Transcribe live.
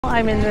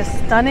I'm in this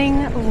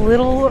stunning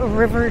little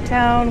river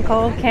town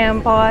called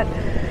Kampot,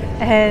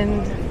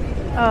 and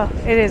oh,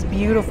 it is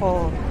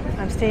beautiful.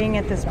 I'm staying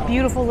at this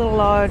beautiful little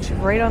lodge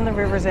right on the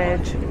river's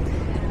edge,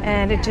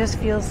 and it just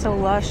feels so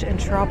lush and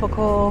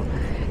tropical.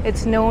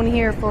 It's known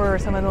here for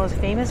some of the most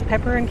famous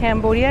pepper in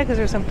Cambodia because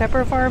there's some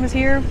pepper farms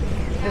here.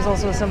 There's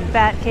also some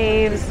bat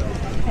caves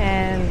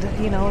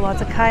and, you know,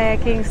 lots of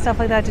kayaking, stuff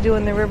like that to do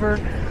in the river.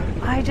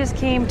 I just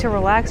came to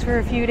relax for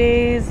a few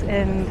days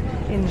and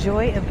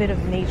enjoy a bit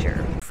of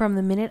nature. From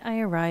the minute I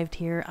arrived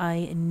here,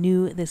 I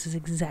knew this is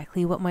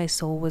exactly what my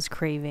soul was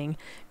craving.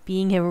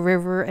 Being a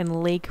river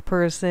and lake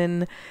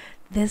person,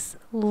 this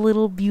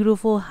little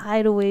beautiful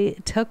hideaway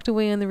tucked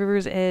away on the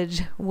river's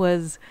edge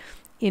was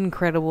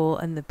incredible,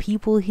 and the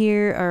people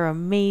here are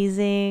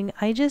amazing.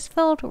 I just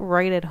felt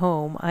right at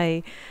home.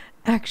 I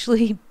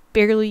actually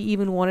barely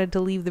even wanted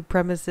to leave the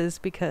premises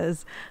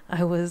because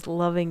I was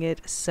loving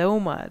it so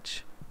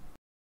much.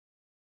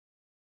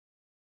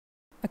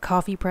 A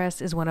coffee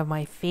press is one of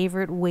my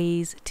favorite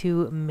ways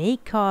to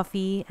make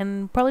coffee,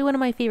 and probably one of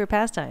my favorite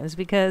pastimes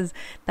because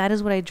that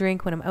is what I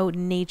drink when I'm out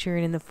in nature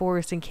and in the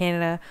forest in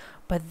Canada.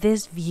 But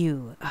this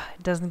view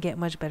doesn't get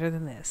much better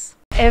than this.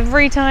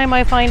 Every time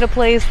I find a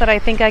place that I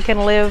think I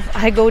can live,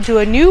 I go to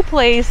a new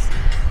place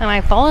and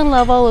I fall in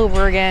love all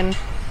over again.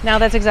 Now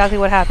that's exactly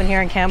what happened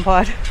here in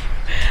Kampot.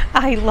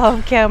 I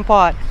love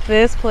Kampot.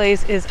 This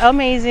place is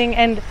amazing,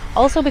 and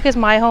also because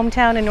my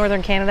hometown in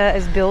northern Canada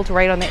is built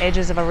right on the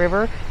edges of a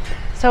river.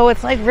 So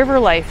it's like river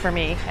life for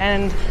me,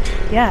 and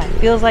yeah, it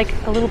feels like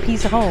a little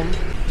piece of home.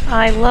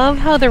 I love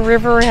how the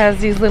river has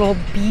these little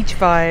beach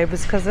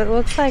vibes because it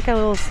looks like a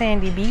little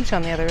sandy beach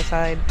on the other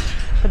side,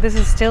 but this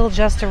is still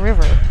just a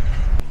river.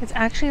 It's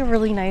actually a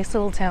really nice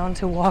little town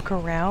to walk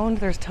around.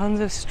 There's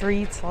tons of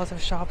streets, lots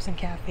of shops and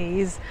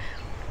cafes,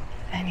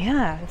 and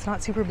yeah, it's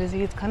not super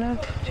busy. It's kind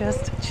of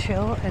just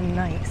chill and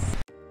nice.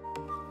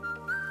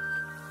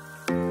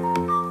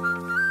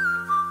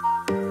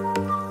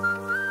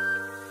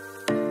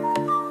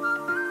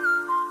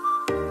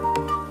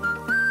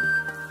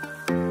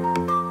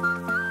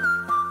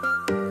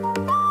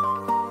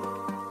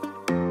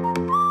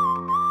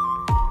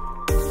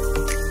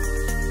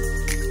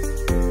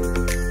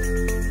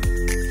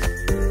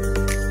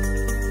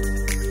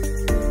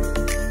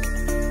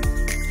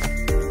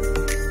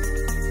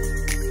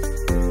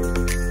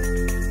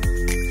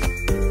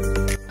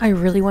 I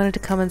really wanted to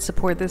come and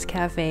support this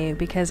cafe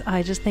because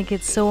I just think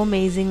it's so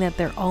amazing that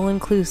they're all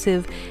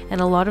inclusive, and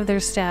a lot of their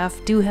staff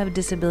do have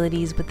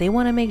disabilities, but they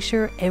want to make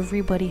sure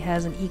everybody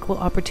has an equal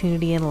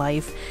opportunity in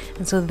life,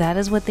 and so that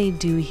is what they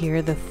do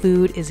here. The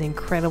food is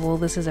incredible.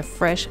 This is a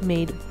fresh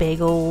made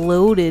bagel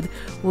loaded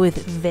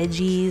with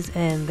veggies,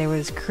 and there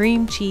was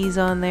cream cheese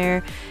on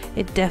there.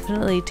 It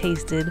definitely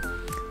tasted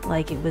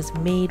like it was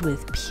made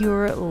with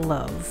pure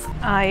love.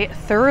 I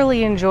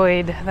thoroughly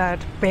enjoyed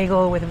that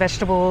bagel with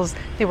vegetables.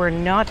 They were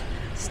not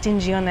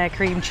stingy on that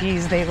cream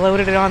cheese. They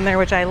loaded it on there,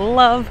 which I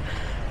love.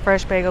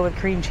 Fresh bagel with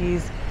cream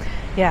cheese.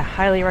 Yeah,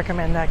 highly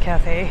recommend that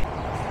cafe.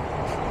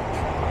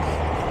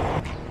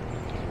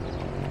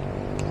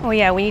 Oh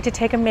yeah, we need to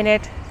take a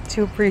minute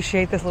to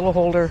appreciate this little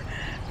holder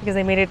because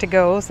I made it to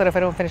go so that if I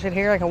don't finish it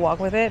here, I can walk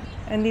with it.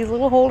 And these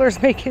little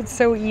holders make it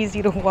so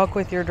easy to walk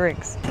with your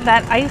drinks.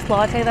 That iced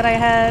latte that I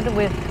had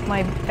with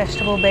my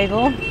vegetable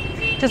bagel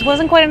just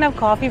wasn't quite enough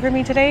coffee for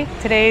me today.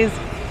 Today's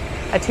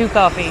a 2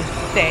 coffee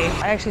day.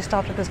 I actually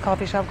stopped at this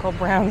coffee shop called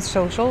Brown's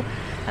Social,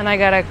 and I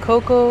got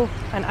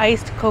an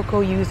iced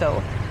cocoa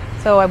yuzu.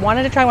 So I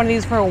wanted to try one of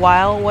these for a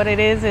while. What it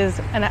is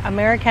an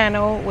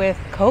Americano with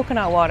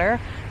coconut water,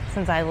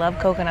 since I love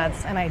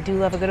coconuts and I do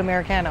love a good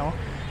Americano.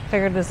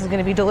 Figured this is going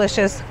to be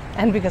delicious,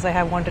 and because I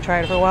have wanted to try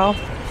it for a while,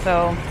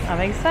 so I'm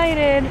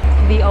excited.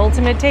 The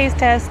ultimate taste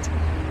test.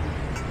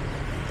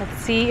 Let's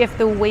see if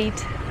the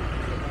wait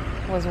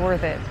was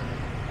worth it.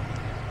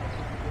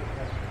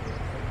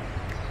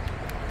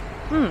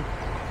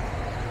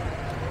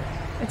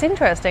 It's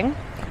interesting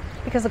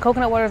because the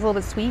coconut water is a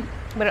little bit sweet,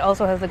 but it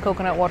also has the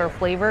coconut water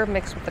flavor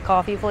mixed with the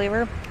coffee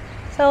flavor.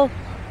 So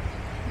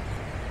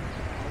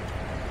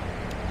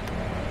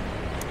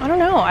I don't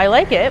know, I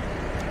like it.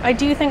 I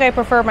do think I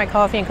prefer my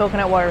coffee and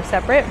coconut water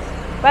separate,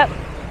 but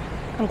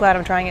I'm glad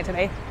I'm trying it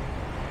today.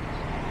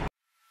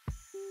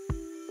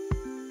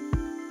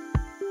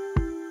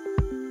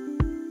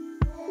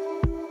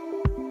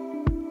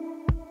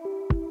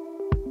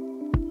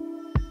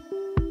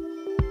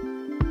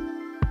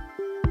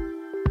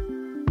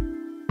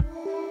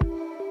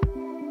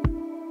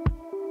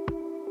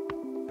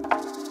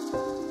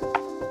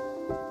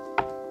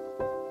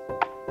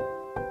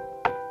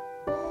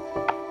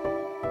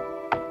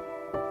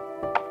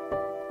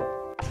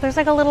 There's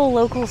like a little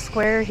local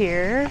square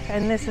here,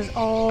 and this is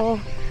all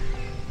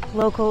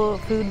local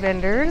food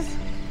vendors.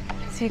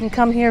 So you can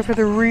come here for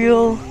the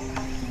real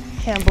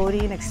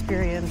Cambodian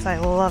experience. I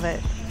love it.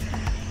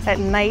 At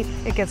night,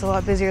 it gets a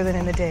lot busier than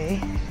in the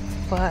day,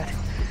 but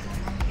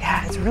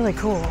yeah, it's really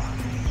cool.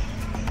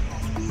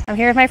 I'm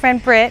here with my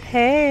friend Britt.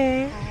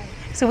 Hey!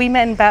 So we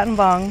met in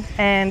Battambang,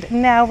 and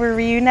now we're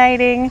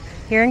reuniting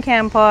here in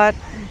Kampot.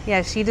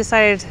 Yeah, she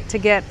decided to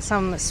get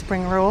some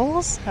spring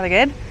rolls. Are they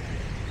good?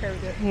 Very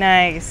good.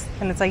 Nice.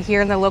 And it's like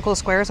here in the local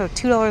square, so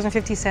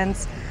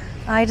 $2.50.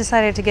 I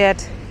decided to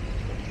get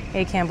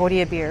a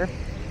Cambodia beer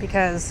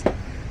because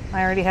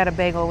I already had a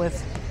bagel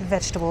with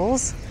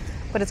vegetables.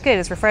 But it's good,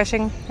 it's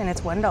refreshing, and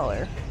it's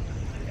 $1.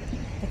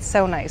 It's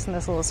so nice in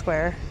this little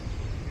square.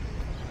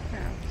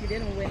 Yeah, you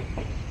didn't win.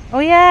 Oh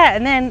yeah,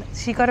 and then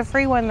she got a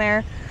free one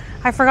there.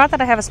 I forgot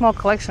that I have a small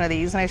collection of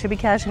these and I should be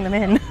cashing them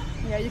in.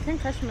 Yeah, you can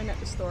cash them in at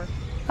the store.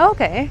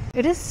 Okay.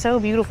 It is so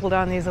beautiful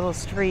down these little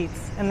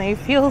streets and they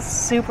feel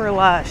super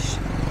lush.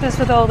 Just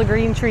with all the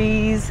green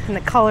trees and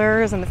the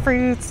colors and the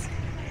fruits.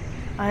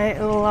 I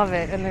love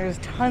it. And there's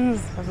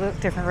tons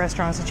of different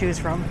restaurants to choose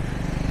from.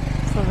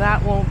 So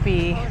that won't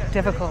be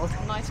difficult.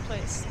 Really nice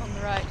place on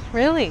the right.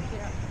 Really?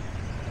 Yeah.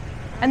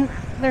 And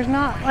there's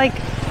not like,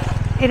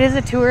 it is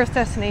a tourist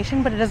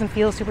destination, but it doesn't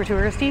feel super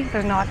touristy.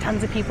 There's not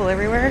tons of people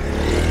everywhere.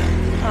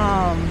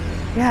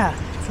 Yeah,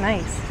 it's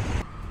nice.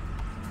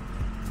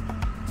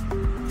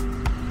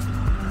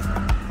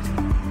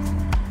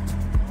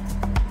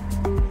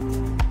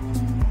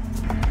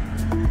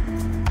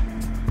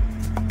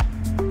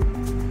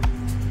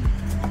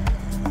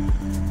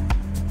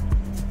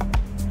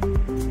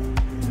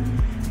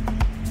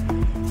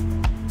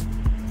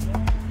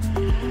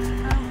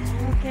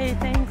 Okay,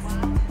 thanks.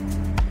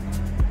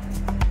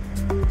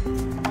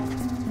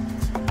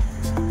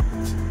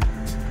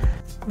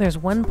 There's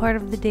one part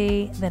of the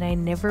day that I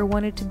never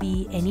wanted to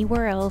be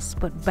anywhere else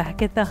but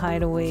back at the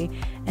hideaway,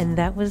 and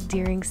that was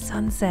during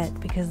sunset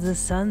because the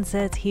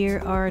sunsets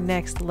here are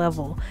next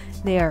level.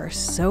 They are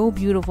so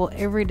beautiful.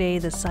 Every day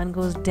the sun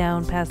goes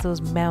down past those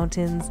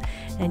mountains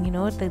and you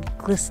know what, the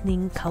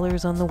glistening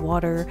colors on the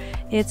water.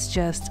 It's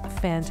just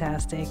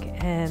fantastic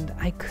and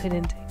I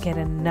couldn't get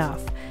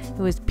enough. It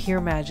was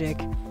pure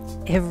magic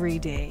every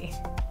day.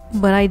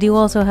 But I do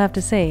also have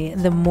to say,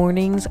 the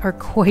mornings are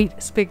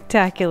quite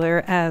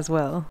spectacular as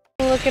well.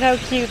 Look at how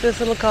cute this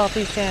little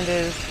coffee stand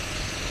is.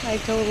 I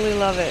totally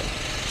love it.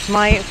 It's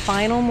my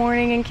final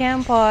morning in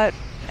Kampot,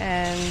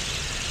 and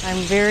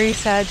I'm very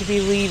sad to be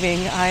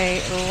leaving.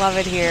 I love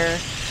it here.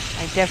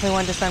 I definitely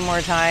want to spend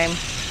more time.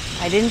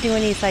 I didn't do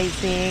any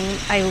sightseeing.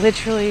 I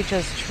literally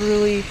just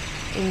truly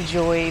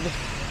enjoyed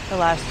the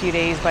last few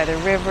days by the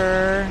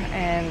river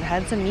and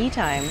had some me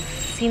time.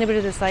 Seen a bit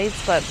of the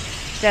sights, but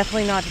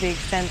definitely not to the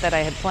extent that I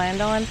had planned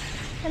on,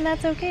 and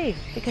that's okay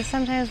because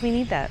sometimes we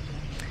need that.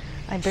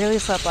 I barely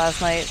slept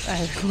last night.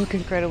 I look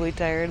incredibly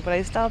tired, but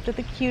I stopped at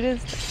the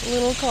cutest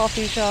little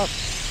coffee shop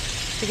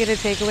to get a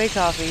takeaway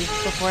coffee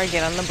before I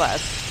get on the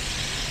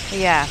bus. But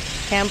yeah,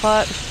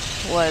 Kampot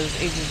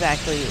was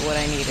exactly what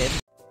I needed.